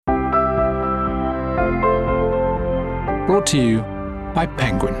Brought to you by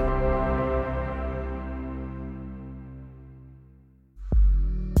Penguin.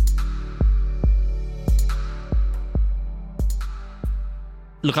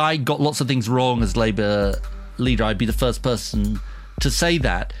 Look, I got lots of things wrong as Labour leader. I'd be the first person to say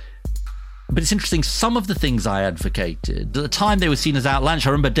that. But it's interesting, some of the things I advocated, at the time they were seen as outlandish.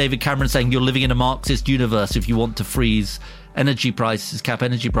 I remember David Cameron saying, you're living in a Marxist universe if you want to freeze energy prices, cap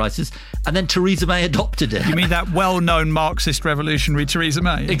energy prices. And then Theresa May adopted it. You mean that well-known Marxist revolutionary Theresa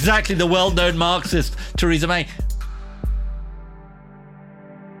May? Exactly, the well-known Marxist Theresa May.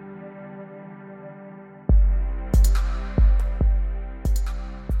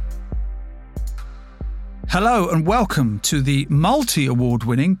 Hello and welcome to the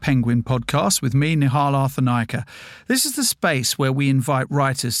multi-award-winning Penguin podcast with me, Nihal Arthanayake. This is the space where we invite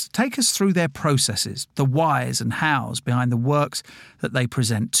writers to take us through their processes, the whys and hows behind the works that they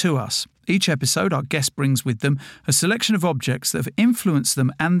present to us. Each episode, our guest brings with them a selection of objects that have influenced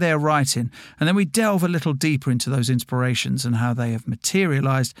them and their writing, and then we delve a little deeper into those inspirations and how they have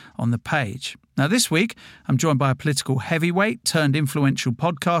materialised on the page. Now, this week, I'm joined by a political heavyweight turned influential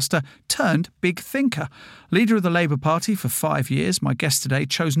podcaster turned big thinker. Leader of the Labour Party for 5 years, my guest today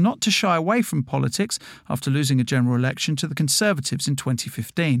chose not to shy away from politics after losing a general election to the Conservatives in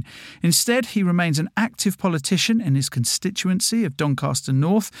 2015. Instead, he remains an active politician in his constituency of Doncaster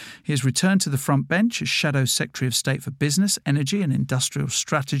North. He has returned to the front bench as Shadow Secretary of State for Business, Energy and Industrial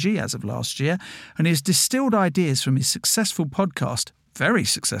Strategy as of last year, and he has distilled ideas from his successful podcast, very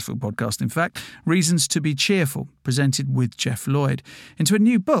successful podcast, in fact, Reasons to be Cheerful, presented with Jeff Lloyd, into a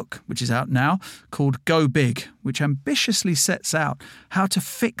new book, which is out now, called Go Big, which ambitiously sets out how to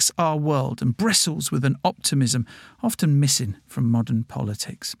fix our world and bristles with an optimism often missing from modern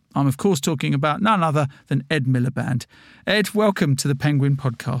politics. I'm, of course, talking about none other than Ed Miliband. Ed, welcome to the Penguin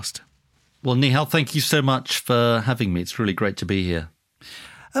podcast. Well, Nihal, thank you so much for having me. It's really great to be here.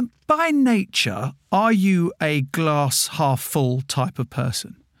 By nature, are you a glass half full type of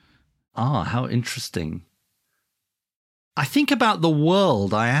person? Ah, how interesting. I think about the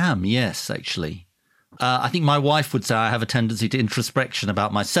world I am, yes, actually. I think my wife would say I have a tendency to introspection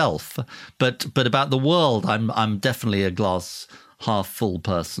about myself, but about the world, I'm definitely a glass half full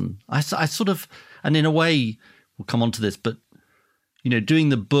person. I sort of, and in a way, we'll come on to this, but, you know, doing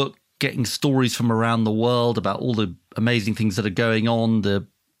the book, getting stories from around the world about all the amazing things that are going on, the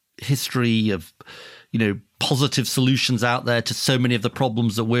history of, you know, positive solutions out there to so many of the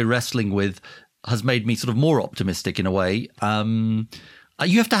problems that we're wrestling with has made me sort of more optimistic in a way. You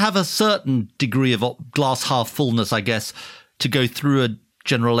have to have a certain degree of glass half fullness, I guess, to go through a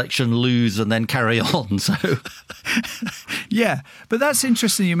general election, lose and then carry on. So, yeah, but that's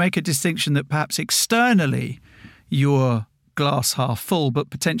interesting. You make a distinction that perhaps externally you're glass half full, but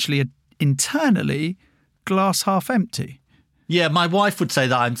potentially internally glass half empty. Yeah, my wife would say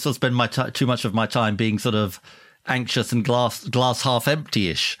that I'm sort of spending too much of my time being sort of anxious and glass half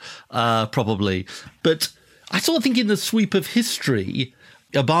empty-ish, probably. But I sort of think in the sweep of history,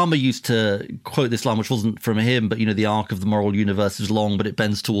 Obama used to quote this line, which wasn't from him, but, you know, the arc of the moral universe is long, but it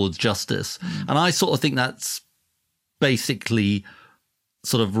bends towards justice. And I sort of think that's basically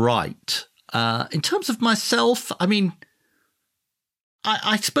sort of right. In terms of myself, I mean,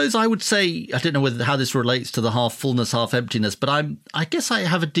 I suppose I would say, I don't know how this relates to the half fullness, half emptiness, but I guess I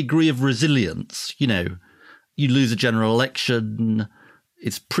have a degree of resilience. You know, you lose a general election,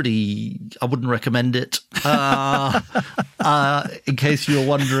 it's pretty, I wouldn't recommend it, in case you were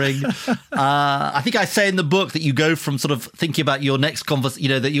wondering. I think I say in the book that you go from sort of thinking about your next conversation, you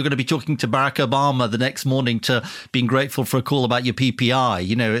know, that you're going to be talking to Barack Obama the next morning to being grateful for a call about your PPI.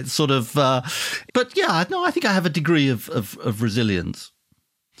 You know, it's sort of, but yeah, no, I think I have a degree of resilience.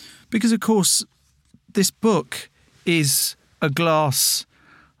 Because, of course, this book is a glass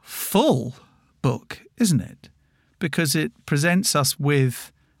full book, isn't it? Because it presents us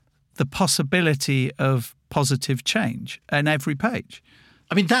with the possibility of positive change in every page.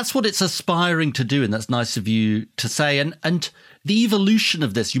 I mean, that's what it's aspiring to do, and that's nice of you to say. And the evolution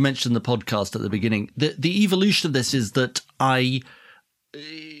of this, you mentioned the podcast at the beginning, the evolution of this is that I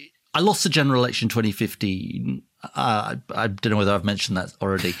lost the general election in 2015. I don't know whether I've mentioned that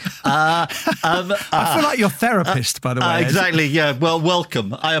already. I feel like your therapist, by the way. Exactly, yeah. Well,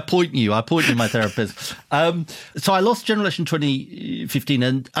 welcome. I appoint you my therapist. So I lost general election 2015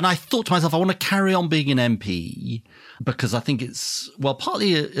 and I thought to myself, I want to carry on being an MP because I think it's, well,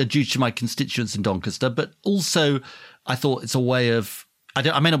 partly a duty to my constituents in Doncaster, but also I thought it's a way of,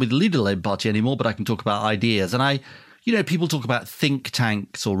 I may not be the leader of the Labour Party anymore, but I can talk about ideas. And you know, people talk about think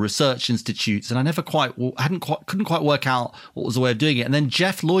tanks or research institutes, and I couldn't quite work out what was the way of doing it. And then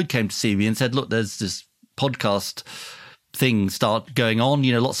Jeff Lloyd came to see me and said, look, there's this podcast things start going on.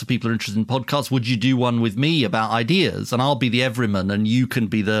 Lots of people are interested in podcasts. Would you do one with me about ideas? And I'll be the everyman and you can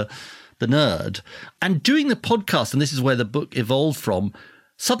be the nerd. And doing the podcast, and this is where the book evolved from,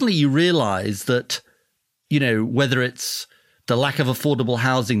 suddenly you realize that, whether it's the lack of affordable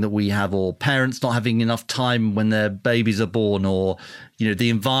housing that we have, or parents not having enough time when their babies are born, or, the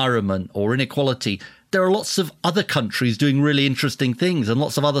environment or inequality, there are lots of other countries doing really interesting things and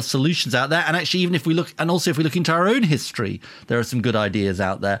lots of other solutions out there. And actually, even if we look into our own history, there are some good ideas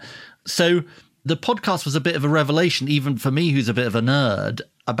out there. So the podcast was a bit of a revelation, even for me, who's a bit of a nerd,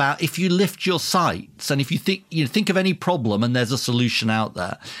 about if you lift your sights and if you think of any problem and there's a solution out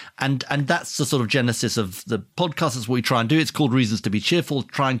there. And that's the sort of genesis of the podcast. That's what we try and do. It's called Reasons to be Cheerful,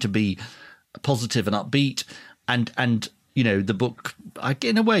 trying to be positive and upbeat. And the book,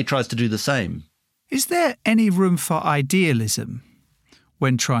 in a way, tries to do the same. Is there any room for idealism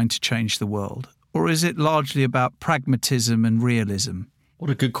when trying to change the world? Or is it largely about pragmatism and realism? What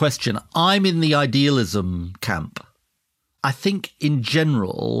a good question. I'm in the idealism camp. I think in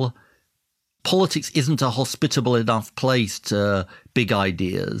general, politics isn't a hospitable enough place to big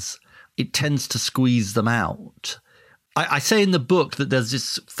ideas. It tends to squeeze them out. I say in the book that there's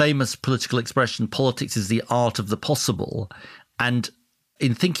this famous political expression, politics is the art of the possible. And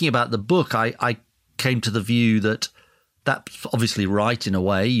in thinking about the book, I came to the view that that's obviously right in a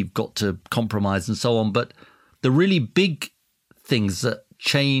way. You've got to compromise and so on. But the really big things that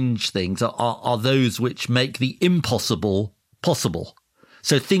change things are those which make the impossible possible.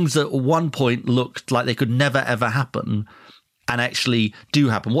 So things that at one point looked like they could never, ever happen and actually do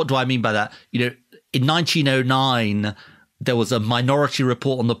happen. What do I mean by that? In 1909, there was a minority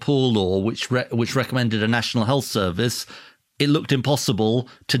report on the Poor Law, which recommended a national health service. It looked impossible.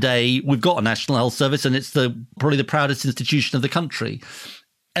 Today, we've got a national health service, and it's probably the proudest institution of the country.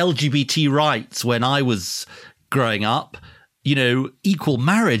 LGBT rights, when I was growing up, equal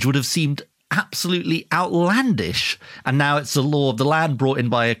marriage would have seemed absolutely outlandish. And now it's the law of the land brought in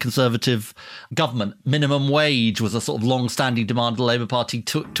by a Conservative government. Minimum wage was a sort of long-standing demand of the Labour Party,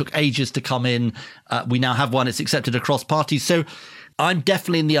 took ages to come in. We now have one. It's accepted across parties. So I'm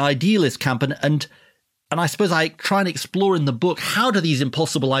definitely in the idealist camp. And I suppose I try and explore in the book, how do these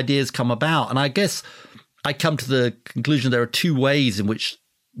impossible ideas come about? And I guess I come to the conclusion there are two ways in which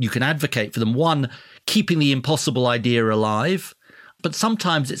you can advocate for them. One, keeping the impossible idea alive. But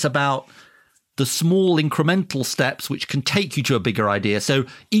sometimes it's about the small incremental steps which can take you to a bigger idea. So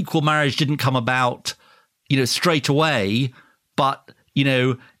equal marriage didn't come about, straight away, but,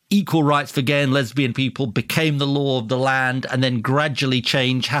 equal rights for gay and lesbian people became the law of the land, and then gradually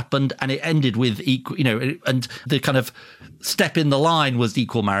change happened, and it ended with equal, and the kind of step in the line was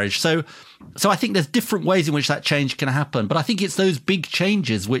equal marriage. So I think there's different ways in which that change can happen, but I think it's those big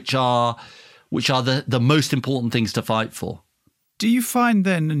changes which are the most important things to fight for. Do you find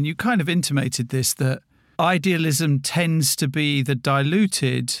then, and you kind of intimated this, that idealism tends to be the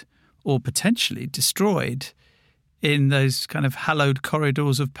diluted or potentially destroyed in those kind of hallowed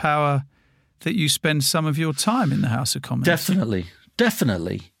corridors of power that you spend some of your time in the House of Commons?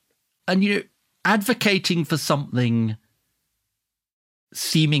 Definitely. And, advocating for something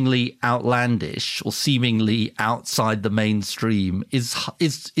seemingly outlandish or seemingly outside the mainstream is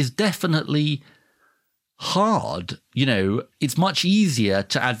definitely hard. It's much easier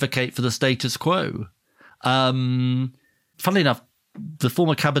to advocate for the status quo. Funnily enough, the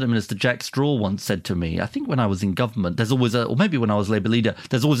former cabinet minister Jack Straw once said to me, I think when I was in government, there's always or maybe when I was Labour leader,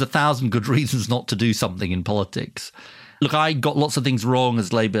 there's always 1,000 good reasons not to do something in politics. Look, I got lots of things wrong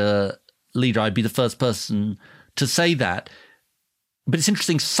as Labour leader. I'd be the first person to say that. But it's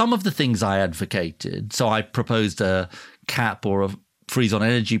interesting, some of the things I advocated, so I proposed a cap or a freeze on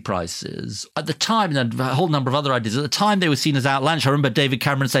energy prices. At the time, and a whole number of other ideas, at the time they were seen as outlandish. I remember David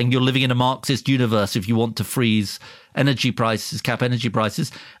Cameron saying, you're living in a Marxist universe if you want to freeze energy prices, cap energy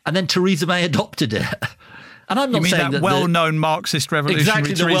prices. And then Theresa May adopted it. And I'm not saying that well-known Marxist revolutionary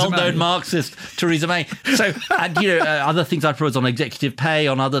exactly, the well-known Marxist Theresa May. So, and other things I proposed on executive pay,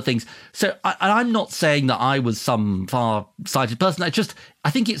 on other things. So, I'm not saying that I was some far-sighted person. I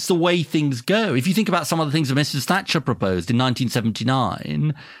think it's the way things go. If you think about some of the things that Mrs. Thatcher proposed in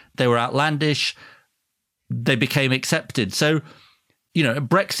 1979, they were outlandish. They became accepted. So,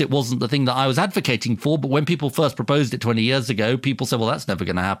 Brexit wasn't the thing that I was advocating for, but when people first proposed it 20 years ago, people said, well, that's never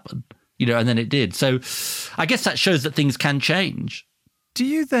going to happen. And then it did. So I guess that shows that things can change. Do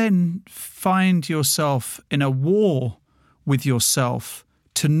you then find yourself in a war with yourself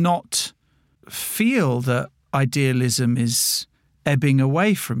to not feel that idealism is ebbing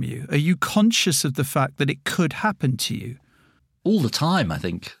away from you? Are you conscious of the fact that it could happen to you? All the time, I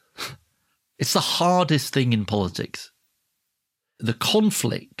think. It's the hardest thing in politics. the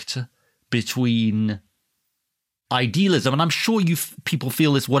conflict between idealism, and I'm sure people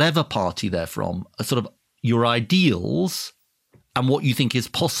feel this, whatever party they're from, are sort of your ideals and what you think is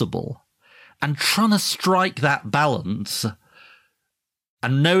possible, and trying to strike that balance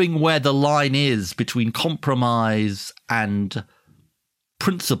and knowing where the line is between compromise and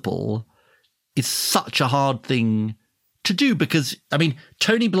principle is such a hard thing to do. Because, I mean,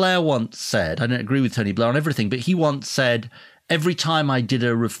 Tony Blair once said, I don't agree with Tony Blair on everything, but he once said, every time I did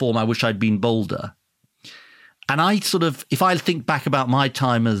a reform, I wish I'd been bolder. And I sort of, if I think back about my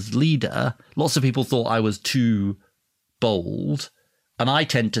time as leader, lots of people thought I was too bold. And I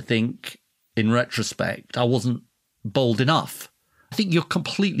tend to think, in retrospect, I wasn't bold enough. I think you're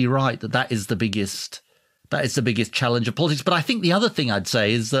completely right that is the biggest challenge of politics. But I think the other thing I'd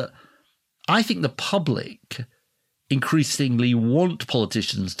say is that I think the public increasingly want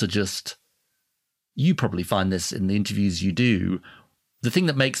politicians to just, you probably find this in the interviews you do, the thing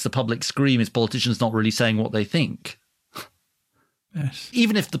that makes the public scream is politicians not really saying what they think. Yes.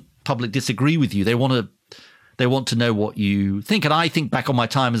 Even if the public disagree with you, they want to know what you think. And I think back on my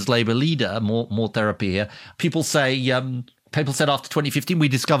time as Labour leader, more therapy here, people said after 2015, we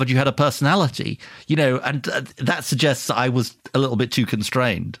discovered you had a personality, and that suggests that I was a little bit too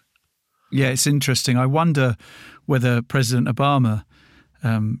constrained. Yeah, it's interesting. I wonder whether President Obama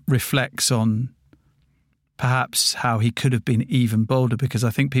reflects on perhaps how he could have been even bolder, because I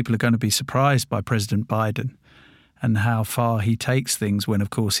think people are going to be surprised by President Biden and how far he takes things when,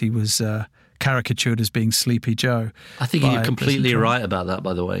 of course, he was caricatured as being Sleepy Joe. I think you're completely right about that,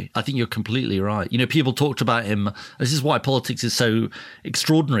 by the way. I think you're completely right. People talked about him. This is why politics is so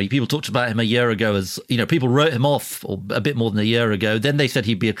extraordinary. People talked about him a year ago as, people wrote him off, or a bit more than a year ago. Then they said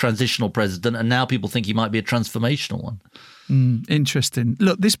he'd be a transitional president, and now people think he might be a transformational one. Interesting.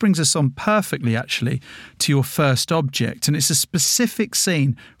 Look, this brings us on perfectly, actually, to your first object, and it's a specific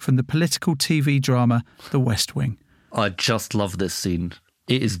scene from the political TV drama The West Wing. I just love this scene.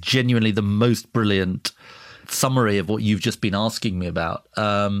 It is genuinely the most brilliant summary of what you've just been asking me about.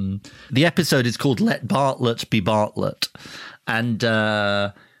 The episode is called Let Bartlett Be Bartlett. And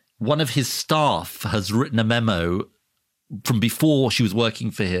one of his staff has written a memo from before she was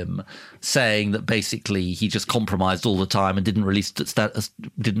working for him, saying that basically he just compromised all the time and didn't really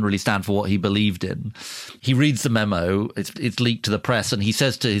stand for what he believed in. He reads the memo, it's leaked to the press, and he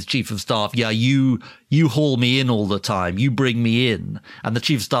says to his chief of staff, "Yeah, you haul me in all the time, you bring me in." And the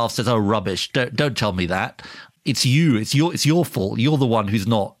chief of staff says, "Oh, rubbish! Don't tell me that. It's you. It's your fault. You're the one who's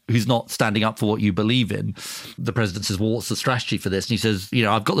not standing up for what you believe in." The president says, "Well, what's the strategy for this?" And he says,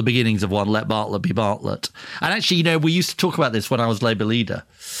 "I've got the beginnings of one. Let Bartlett be Bartlett." And actually, we used to talk about this when I was Labour leader.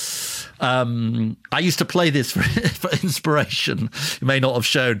 I used to play this for inspiration. You may not have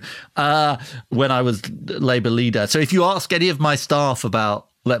shown when I was Labour leader. So if you ask any of my staff about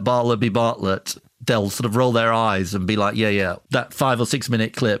Let Bartlett be Bartlett, they'll sort of roll their eyes and be like, yeah, that 5 or 6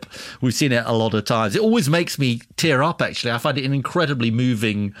 minute clip, we've seen it a lot of times. It always makes me tear up, actually. I find it an incredibly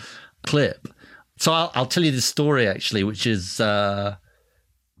moving clip. So I'll tell you this story, actually, which is, I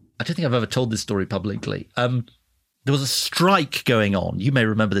don't think I've ever told this story publicly. There was a strike going on. You may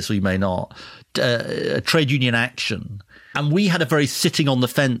remember this or you may not. A trade union action. And we had a very sitting on the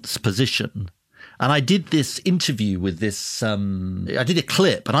fence position. And I did this interview with this, I did a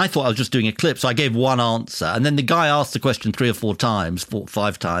clip, and I thought I was just doing a clip. So I gave one answer. And then the guy asked the question 3 or 4 times,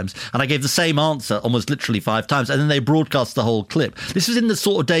 5 times. And I gave the same answer almost literally 5 times. And then they broadcast the whole clip. This was in the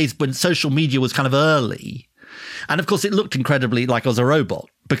sort of days when social media was kind of early. And of course, it looked incredibly like I was a robot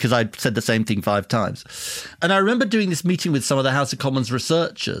because I'd said the same thing 5 times. And I remember doing this meeting with some of the House of Commons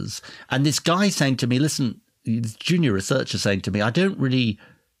researchers. And this guy saying to me, listen, this junior researcher saying to me, I don't really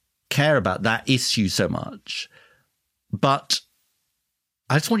care about that issue so much, but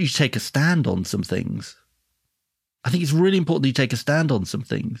I just want you to take a stand on some things. I think it's really important that you take a stand on some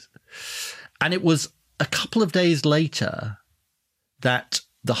things. And it was a couple of days later that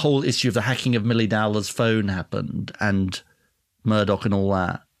the whole issue of the hacking of Millie Dowler's phone happened, and Murdoch and all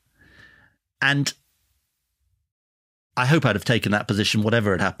that. And I hope I'd have taken that position,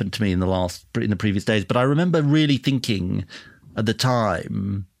 whatever had happened to me in the previous days. But I remember really thinking at the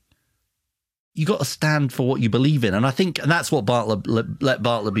time, you got to stand for what you believe in. And I think, and that's what Let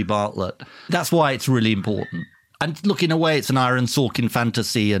Bartlett be Bartlett. That's why it's really important. And look, in a way, it's an Aaron Sorkin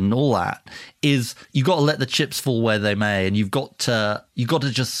fantasy and all that, is you got to let the chips fall where they may. And you've got to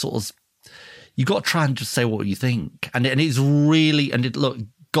just sort of, you got to try and just say what you think. And it's really, look,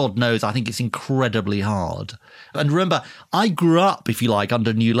 God knows, I think it's incredibly hard. And remember, I grew up, if you like,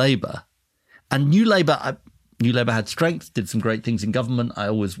 under New Labour. And New Labour had strength, did some great things in government. I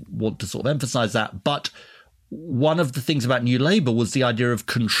always want to sort of emphasise that. But one of the things about New Labour was the idea of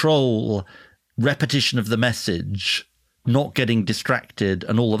control, repetition of the message, not getting distracted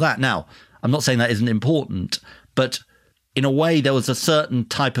and all of that. Now, I'm not saying that isn't important, but in a way there was a certain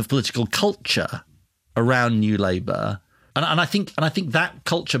type of political culture around New Labour. And I think that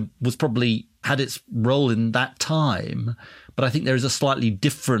culture was probably had its role in that time. But I think there is a slightly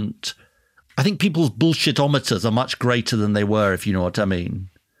different, I think people's bullshitometers are much greater than they were, if you know what I mean.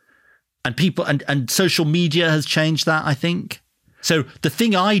 And people and social media has changed that, I think. So the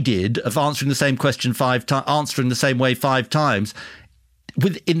thing I did of answering the same question answering the same way 5 times,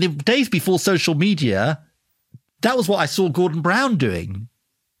 in the days before social media, that was what I saw Gordon Brown doing.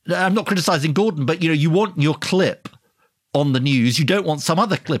 I'm not criticising Gordon, but you want your clip on the news. You don't want some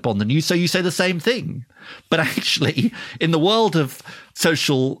other clip on the news, so you say the same thing. But actually, in the world of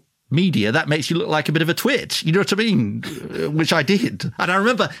social media, that makes you look like a bit of a twit. You know what I mean? Which I did. And I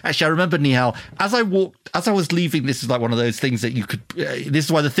remember, Nihal, as I was leaving, this is like one of those things that you could, this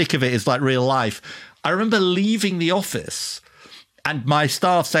is why the thick of it is like real life. I remember leaving the office and my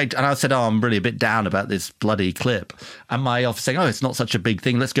staff saying, and I said, I'm really a bit down about this bloody clip. And my office saying, it's not such a big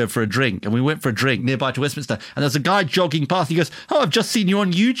thing. Let's go for a drink. And we went for a drink nearby to Westminster. And there's a guy jogging past. He goes, I've just seen you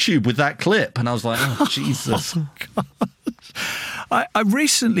on YouTube with that clip. And I was like, Jesus. Oh, God. I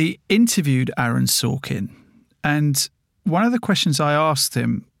recently interviewed Aaron Sorkin. And one of the questions I asked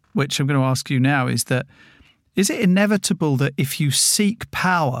him, which I'm going to ask you now, is it inevitable that if you seek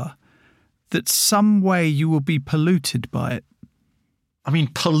power, that some way you will be polluted by it? I mean,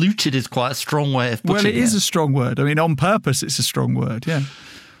 polluted is quite a strong way of putting it. Well, it is a strong word. I mean, on purpose, it's a strong word, yeah.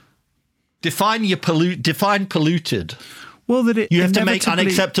 Define polluted. Well, that you have to make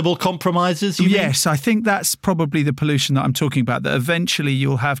unacceptable compromises, you mean? Yes, I think that's probably the pollution that I'm talking about, that eventually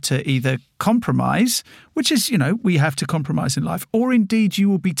you'll have to either compromise, which is, we have to compromise in life, or indeed you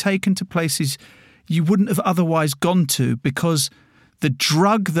will be taken to places you wouldn't have otherwise gone to because the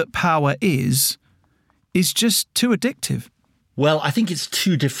drug that power is just too addictive. Well, I think it's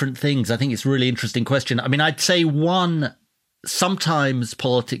 2 different things. I think it's a really interesting question. I mean, I'd say one, sometimes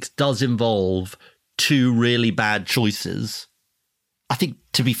politics does involve 2 really bad choices. I think,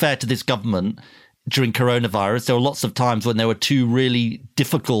 to be fair to this government, during coronavirus, there were lots of times when there were 2 really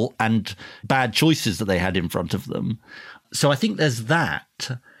difficult and bad choices that they had in front of them. So I think there's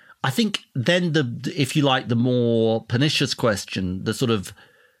that. I think then if you like, the more pernicious question, the sort of,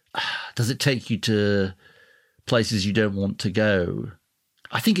 does it take you to places you don't want to go?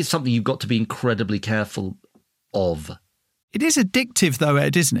 I think it's something you've got to be incredibly careful of. It is addictive though,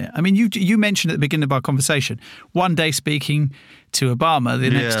 Ed, isn't it? I mean, you mentioned at the beginning of our conversation, one day speaking to Obama,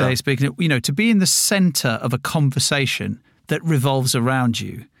 the next day speaking, to be in the centre of a conversation that revolves around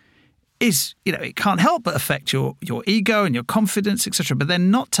you is, it can't help but affect your ego and your confidence, etc. But then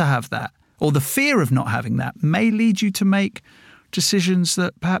not to have that, or the fear of not having that, may lead you to make decisions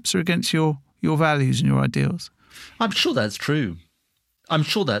that perhaps are against your values and your ideals. I'm sure that's true. And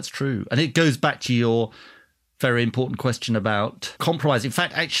it goes back to your very important question about compromise. In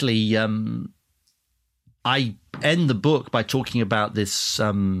fact, actually, I end the book by talking about this.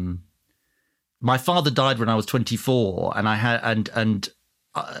 My father died when I was 24, and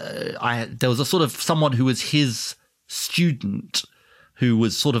there was a sort of someone who was his student who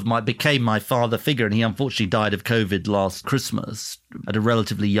was sort of became my father figure, and he unfortunately died of COVID last Christmas at a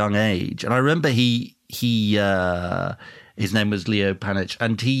relatively young age. And I remember his name was Leo Panich,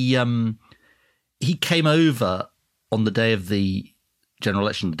 and he came over on the day of the general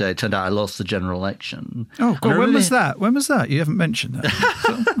election. The day it turned out I lost the general election. Oh God, when was that? When was that? You haven't mentioned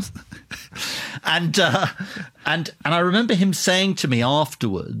that. And I remember him saying to me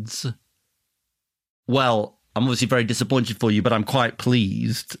afterwards, well, I'm obviously very disappointed for you, but I'm quite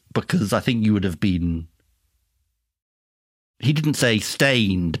pleased because I think you would have been, he didn't say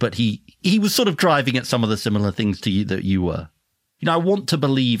stained, but he was sort of driving at some of the similar things to you that you were. I want to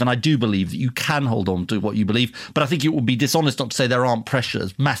believe, and I do believe, that you can hold on to what you believe, but I think it would be dishonest not to say there aren't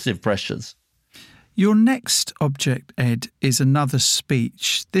pressures, massive pressures. Your next object, Ed, is another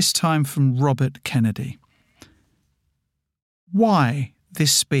speech, this time from Robert Kennedy. Why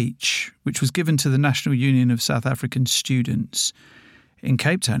this speech, which was given to the National Union of South African Students in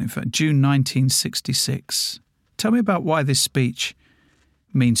Cape Town, in fact, June 1966. Tell me about why this speech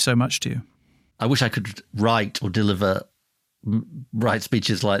means so much to you. I wish I could write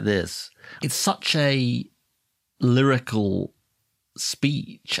speeches like this. It's such a lyrical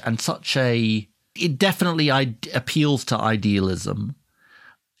speech and it definitely appeals to idealism.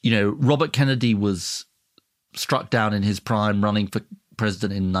 Robert Kennedy was struck down in his prime running for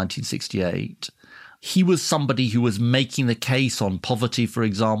president in 1968. He was somebody who was making the case on poverty, for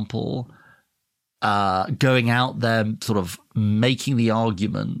example, going out there, sort of making the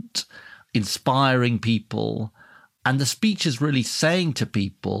argument, inspiring people. And the speech is really saying to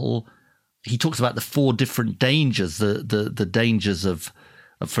people, he talks about the 4 different dangers, the dangers of,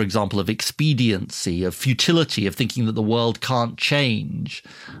 for example, of expediency, of futility, of thinking that the world can't change.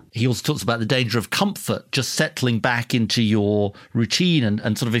 He also talks about the danger of comfort, just settling back into your routine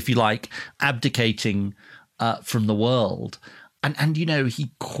and sort of, if you like, abdicating from the world. And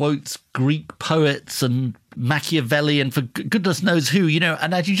he quotes Greek poets and Machiavelli and for goodness knows who,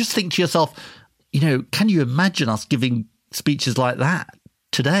 and as you just think to yourself, can you imagine us giving speeches like that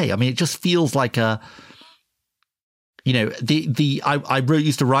today? I mean, it just feels like I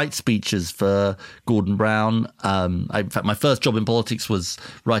used to write speeches for Gordon Brown. In fact, my first job in politics was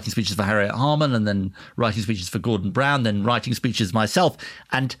writing speeches for Harriet Harman and then writing speeches for Gordon Brown, then writing speeches myself.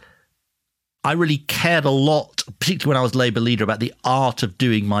 And I really cared a lot, particularly when I was Labour leader, about the art of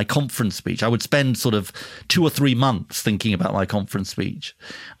doing my conference speech. I would spend sort of 2 or 3 months thinking about my conference speech.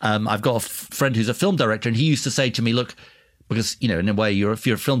 I've got a friend who's a film director, and he used to say to me, look, because, in a way, if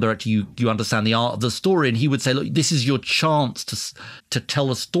you're a film director, you understand the art of the story. And he would say, look, this is your chance to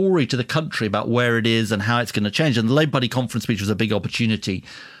tell a story to the country about where it is and how it's going to change. And the Labour Party conference speech was a big opportunity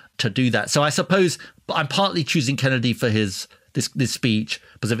to do that. So I suppose I'm partly choosing Kennedy for this speech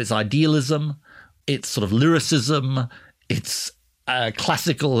because of its idealism, its sort of lyricism, its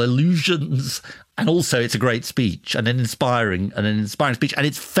classical allusions, and also it's a great speech and an inspiring speech. And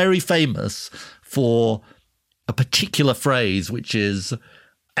it's very famous for a particular phrase, which is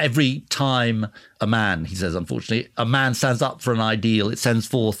every time a man, he says, unfortunately, a man stands up for an ideal, it sends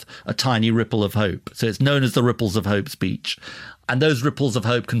forth a tiny ripple of hope. So it's known as the Ripples of Hope speech. And those ripples of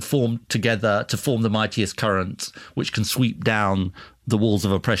hope can form together to form the mightiest currents, which can sweep down the walls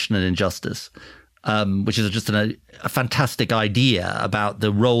of oppression and injustice, which is just a fantastic idea about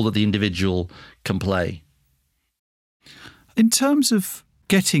the role that the individual can play. In terms of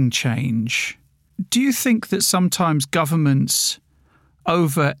getting change, do you think that sometimes governments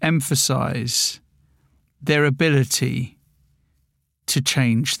overemphasize their ability to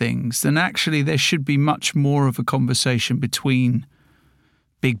change things, then actually there should be much more of a conversation between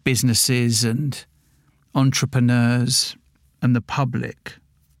big businesses and entrepreneurs and the public?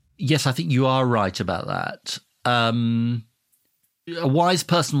 Yes, I think you are right about that. A wise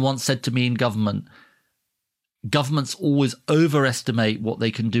person once said to me in government, governments always overestimate what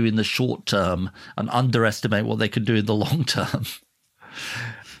they can do in the short term and underestimate what they can do in the long term.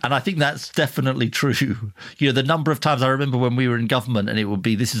 And I think that's definitely true. The number of times I remember when we were in government and it would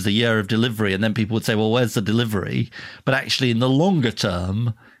be, this is the year of delivery. And then people would say, well, where's the delivery? But actually in the longer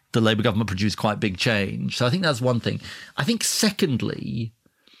term, the Labour government produced quite big change. So I think that's one thing. I think secondly,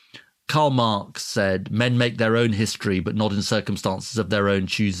 Karl Marx said, men make their own history, but not in circumstances of their own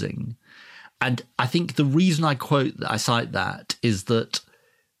choosing. And I think the reason I cite that is that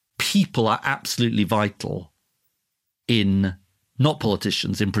people are absolutely vital in, not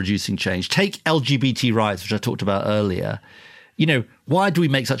politicians, in producing change. Take LGBT rights, which I talked about earlier. Why do we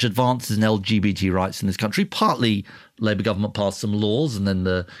make such advances in LGBT rights in this country? Partly Labour government passed some laws and then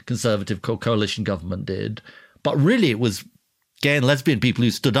the Conservative coalition government did. But really it was gay and lesbian people who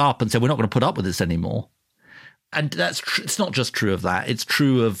stood up and said, we're not going to put up with this anymore. And it's not just true of that. It's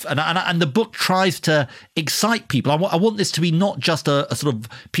true of, and the book tries to excite people. I want this to be not just a sort of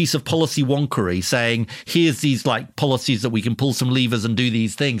piece of policy wonkery saying, here's these like policies that we can pull some levers and do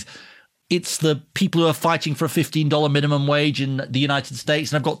these things. It's the people who are fighting for a $15 minimum wage in the United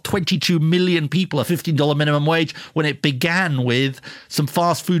States. And I've got 22 million people a $15 minimum wage when it began with some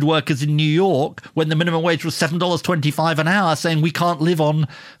fast food workers in New York when the minimum wage was $7.25 an hour saying we can't live on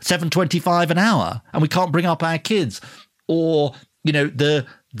 $7.25 an hour and we can't bring up our kids. Or,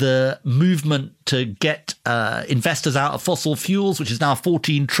 the movement to get investors out of fossil fuels, which is now a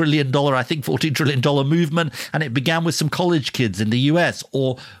 $14 trillion movement. And it began with some college kids in the US,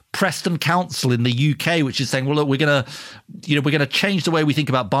 or Preston Council in the UK, which is saying, well, look, we're going to change the way we think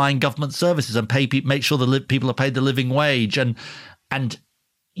about buying government services and make sure that people are paid the living wage. And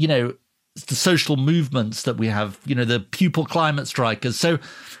the social movements that we have, the pupil climate strikers. So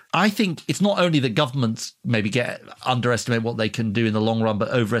I think it's not only that governments maybe underestimate what they can do in the long run, but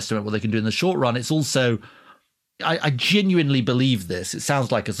overestimate what they can do in the short run. It's also, I genuinely believe this. It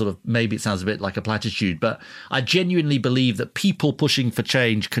sounds like maybe it sounds a bit like a platitude, but I genuinely believe that people pushing for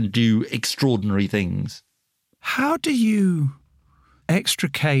change can do extraordinary things. How do you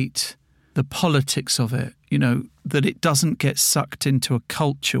extricate the politics of it, that it doesn't get sucked into a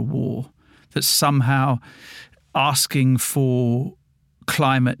culture war, that somehow asking for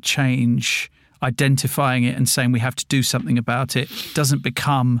climate change, identifying it and saying we have to do something about it, doesn't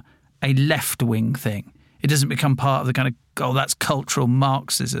become a left-wing thing. It doesn't become part of the kind of, oh, that's cultural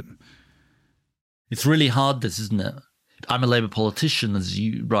Marxism. It's really hard, this, isn't it? I'm a Labour politician, as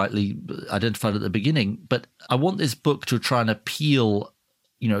you rightly identified at the beginning, but I want this book to try and appeal,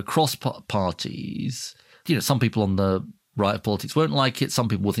 across parties. Some people on the right of politics won't like it. Some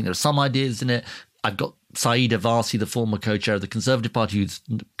people will think there are some ideas in it. I've got Saeeda Varsi, the former co-chair of the Conservative Party, who's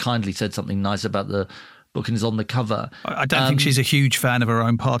kindly said something nice about the book and is on the cover. I don't think she's a huge fan of her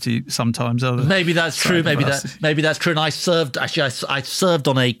own party sometimes. Maybe that's true. Maybe that's true. And I served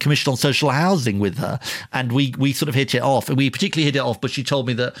on a commission on social housing with her, and we sort of hit it off. And we particularly hit it off, but she told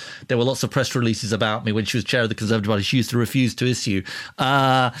me that there were lots of press releases about me when she was chair of the Conservative Party. She used to refuse to issue. She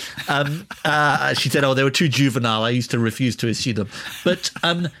said, "Oh, they were too juvenile. I used to refuse to issue them." But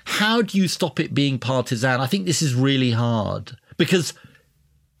how do you stop it being partisan? I think this is really hard because,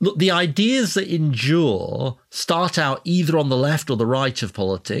 look, the ideas that endure start out either on the left or the right of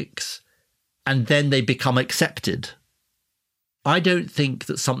politics, and then they become accepted. I don't think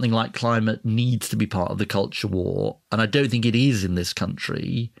that something like climate needs to be part of the culture war, and I don't think it is in this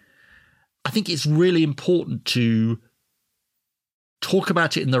country. I think it's really important to talk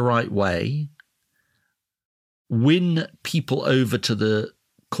about it in the right way, win people over to the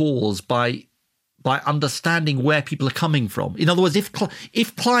cause by understanding where people are coming from. In other words,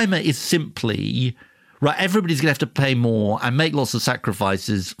 if climate is simply, right, everybody's going to have to pay more and make lots of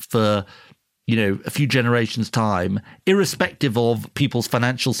sacrifices for, a few generations' time, irrespective of people's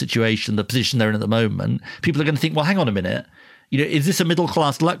financial situation, the position they're in at the moment, people are going to think, well, hang on a minute, is this a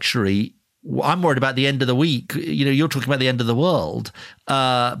middle-class luxury? I'm worried about the end of the week. You're talking about the end of the world.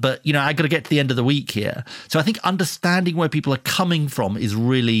 But I got to get to the end of the week here. So I think understanding where people are coming from is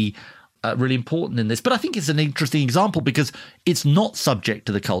really important in this. But I think it's an interesting example because it's not subject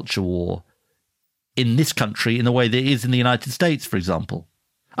to the culture war in this country in the way that it is in the United States, for example.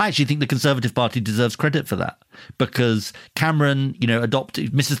 I actually think the Conservative Party deserves credit for that because Cameron,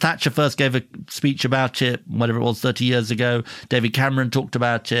 adopted. Mrs. Thatcher first gave a speech about it, whatever it was, 30 years ago. David Cameron talked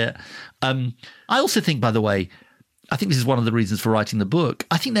about it. I also think, by the way, I think this is one of the reasons for writing the book.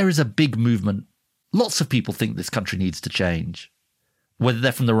 I think there is a big movement. Lots of people think this country needs to change, whether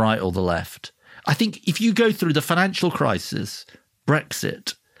they're from the right or the left. I think if you go through the financial crisis,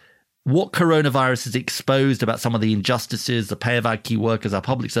 Brexit, what coronavirus has exposed about some of the injustices, the pay of our key workers, our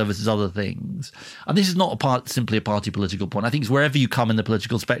public services, other things. And this is not simply a party political point. I think it's wherever you come in the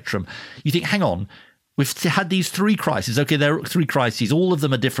political spectrum, you think, hang on, we've had these three crises. Okay, there are three crises. All of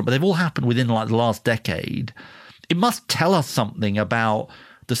them are different, but they've all happened within the last decade. It must tell us something about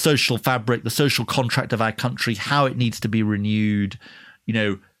the social fabric, the social contract of our country, how it needs to be renewed.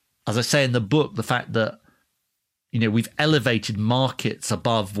 As I say in the book, the fact that, we've elevated markets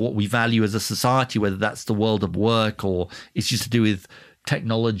above what we value as a society, whether that's the world of work or it's just to do with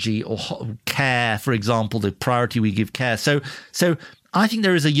technology or care, for example, the priority we give care. So I think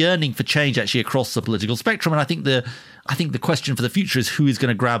there is a yearning for change actually across the political spectrum. And I think the question for the future is who is going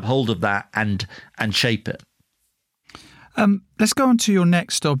to grab hold of that and shape it. Let's go on to your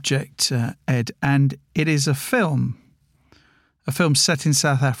next object, Ed, and it is a film set in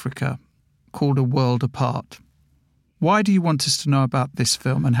South Africa called A World Apart. Why do you want us to know about this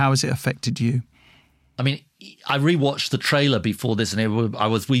film and how has it affected you? I mean, I rewatched the trailer before this and I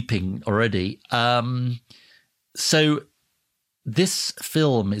was weeping already. So this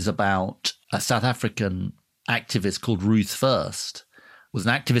film is about a South African activist called Ruth First, was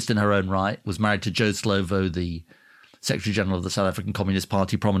an activist in her own right, was married to Joe Slovo, the Secretary General of the South African Communist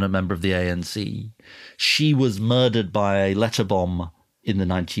Party, prominent member of the ANC. She was murdered by a letter bomb in the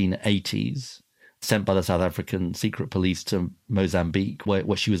 1980s, sent by the South African secret police to Mozambique,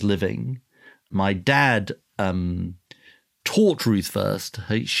 where she was living. My dad taught Ruth First.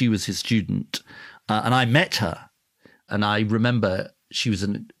 She was his student, and I met her. And I remember she was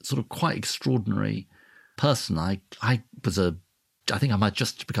a sort of quite extraordinary person. I think I might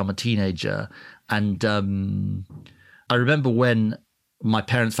just become a teenager, and I remember when my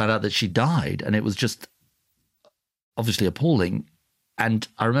parents found out that she died, and it was just obviously appalling. And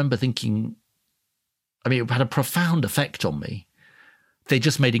I remember thinking, it had a profound effect on me. They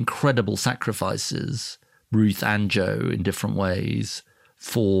just made incredible sacrifices, Ruth and Joe, in different ways,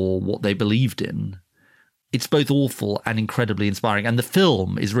 for what they believed in. It's both awful and incredibly inspiring. And the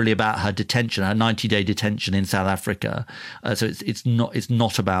film is really about her detention, her 90-day detention in South Africa. So it's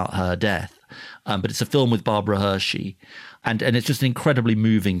not about her death, but it's a film with Barbara Hershey. And it's just an incredibly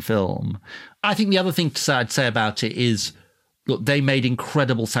moving film. I think the other thing I'd say about it is, look, they made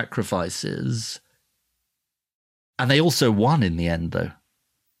incredible sacrifices. And they also won in the end, though.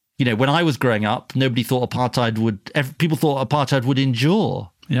 When I was growing up, nobody thought people thought apartheid would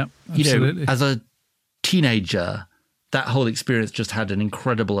endure. Yeah, absolutely. As a teenager, that whole experience just had an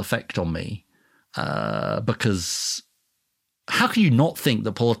incredible effect on me because how can you not think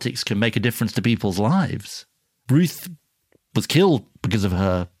that politics can make a difference to people's lives? Ruth was killed because of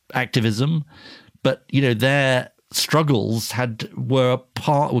her activism, but, their struggles were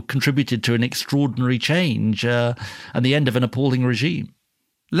contributed to an extraordinary change and the end of an appalling regime.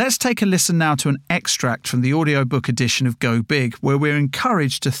 Let's take a listen now to an extract from the audiobook edition of Go Big, where we're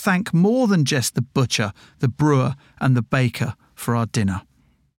encouraged to thank more than just the butcher, the brewer and the baker for our dinner.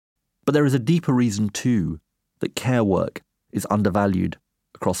 But there is a deeper reason too that care work is undervalued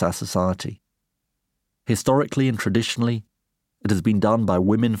across our society. Historically and traditionally, it has been done by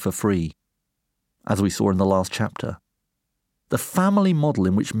women for free, as we saw in the last chapter. The family model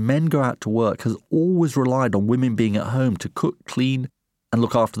in which men go out to work has always relied on women being at home to cook, clean, and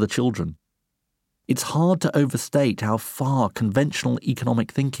look after the children. It's hard to overstate how far conventional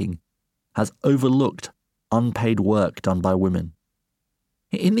economic thinking has overlooked unpaid work done by women.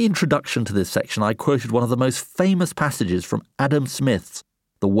 In the introduction to this section, I quoted one of the most famous passages from Adam Smith's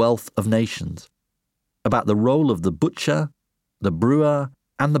The Wealth of Nations, about the role of the butcher, the brewer,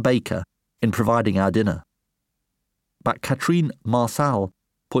 and the baker in providing our dinner. But Catherine Marsal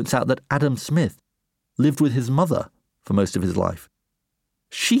points out that Adam Smith lived with his mother for most of his life.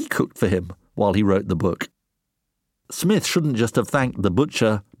 She cooked for him while he wrote the book. Smith shouldn't just have thanked the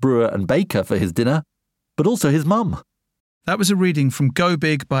butcher, brewer and baker for his dinner, but also his mum. That was a reading from Go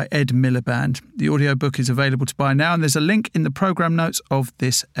Big by Ed Miliband. The audiobook is available to buy now, and there's a link in the programme notes of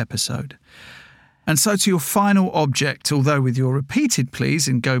this episode. And so to your final object, although with your repeated pleas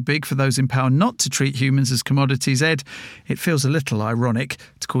in Go Big for those in power not to treat humans as commodities, Ed, it feels a little ironic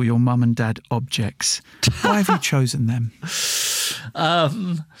to call your mum and dad objects. Why have you chosen them?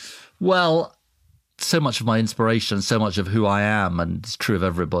 Well, so much of my inspiration, so much of who I am, and it's true of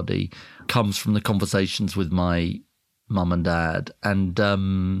everybody, comes from the conversations with my mum and dad.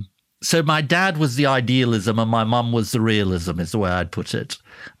 And so my dad was the idealism and my mum was the realism, is the way I'd put it.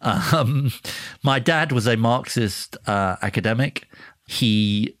 My dad was a Marxist academic.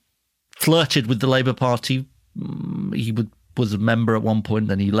 He flirted with the Labour Party. He was a member at one point,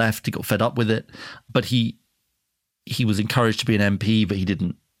 then he left. He got fed up with it. But he was encouraged to be an MP, but he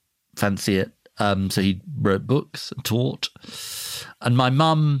didn't fancy it. So he wrote books and taught. And my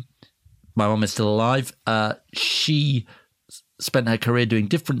mum is still alive. She spent her career doing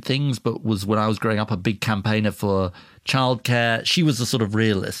different things, but was, when I was growing up, a big campaigner for childcare. She was a sort of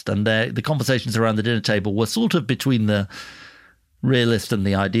realist, and the conversations around the dinner table were sort of between the realist and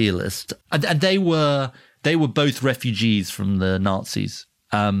the idealist. And they were both refugees from the Nazis.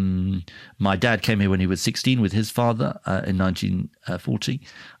 My dad came here when he was 16 with his father in 1940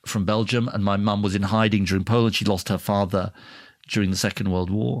 from Belgium, and my mum was in hiding during Poland. She lost her father during the Second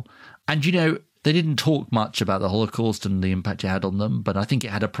World War. And, they didn't talk much about the Holocaust and the impact it had on them, but I think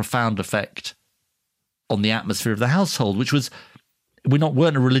it had a profound effect on the atmosphere of the household, which was,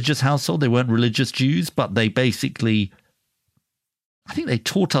 weren't a religious household. They weren't religious Jews, but they basically, I think they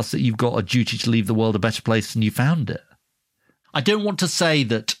taught us that you've got a duty to leave the world a better place than you found it. I don't want to say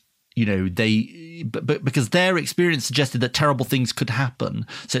that, but because their experience suggested that terrible things could happen.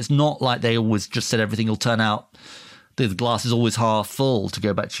 So it's not like they always just said everything will turn out, the glass is always half full, to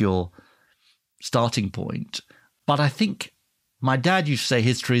go back to your starting point. But I think my dad used to say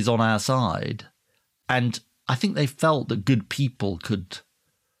history is on our side. And I think they felt that good people could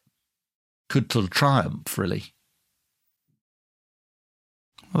sort of triumph, really.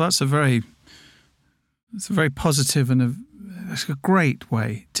 Well, that's a very positive and it's a great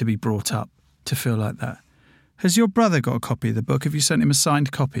way to be brought up, to feel like that. Has your brother got a copy of the book? Have you sent him a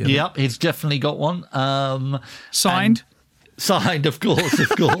signed copy of it? Yep, he's definitely got one. Signed? Signed, of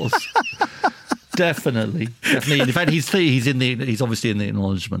course. Definitely. In fact, he's obviously in the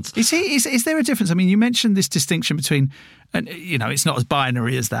acknowledgements. Is there a difference? I mean, you mentioned this distinction between, and it's not as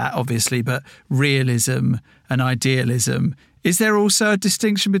binary as that, obviously, but realism and idealism. Is there also a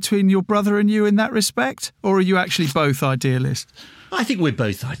distinction between your brother and you in that respect, or are you actually both idealists? I think we're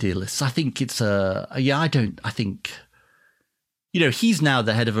both idealists. I think it's he's now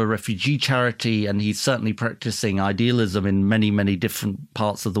the head of a refugee charity, and he's certainly practicing idealism in many, many different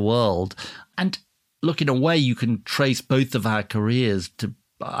parts of the world. And look, in a way, you can trace both of our careers to,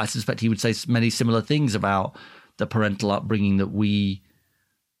 I suspect he would say many similar things about the parental upbringing that we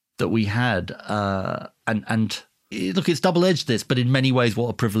had. And look, it's double-edged, this, but in many ways, what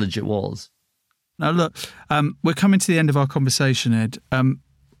a privilege it was. Now, look, we're coming to the end of our conversation, Ed.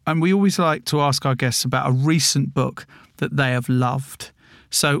 And we always like to ask our guests about a recent book that they have loved.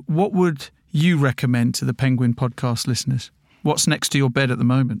 So what would you recommend to the Penguin podcast listeners? What's next to your bed at the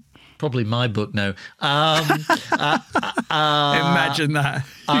moment? Probably my book, no. Imagine that.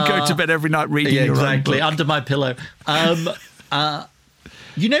 You go to bed every night reading your own book. Under my pillow.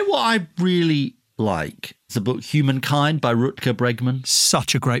 You know what I really like? It's the book Humankind by Rutger Bregman.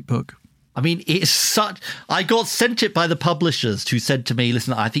 Such a great book. I mean, I got sent it by the publishers who said to me,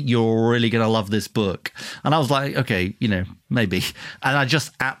 listen, I think you're really going to love this book. And I was like, okay, maybe. And I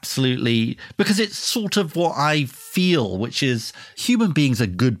just absolutely, because it's sort of what I feel, which is human beings are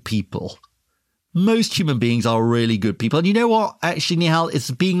good people. Most human beings are really good people. And you know what? Actually, Nihal,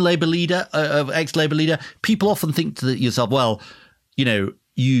 it's being Labour leader, ex-Labour leader. People often think to yourself, well, you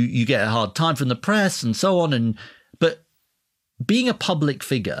get a hard time from the press and so on. But being a public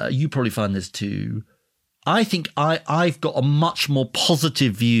figure, you probably find this too. I think I've got a much more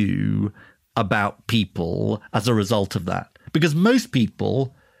positive view about people as a result of that. Because most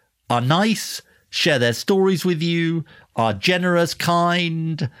people are nice, share their stories with you, are generous,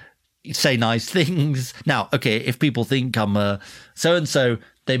 kind, say nice things. Now, okay, if people think I'm a so-and-so,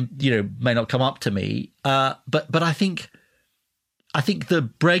 they may not come up to me. But I think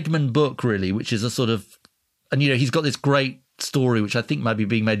the Bregman book really, which is a sort of, and he's got this great story which I think might be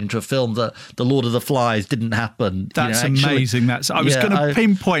being made into a film, that The Lord of the Flies didn't happen. That's amazing. I was going to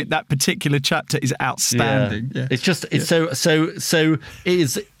pinpoint that particular chapter is outstanding. Yeah. It's just it's so it's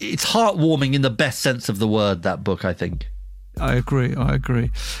heartwarming in the best sense of the word, that book, I think. I agree.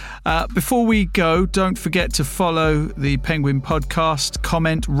 Before we go, don't forget to follow the Penguin podcast,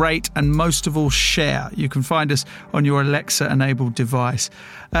 comment, rate, and most of all, share. You can find us on your Alexa-enabled device.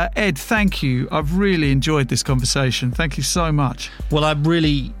 Ed, thank you. I've really enjoyed this conversation. Thank you so much. Well, I'm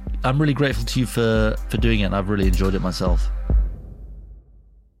really grateful to you for doing it, and I've really enjoyed it myself.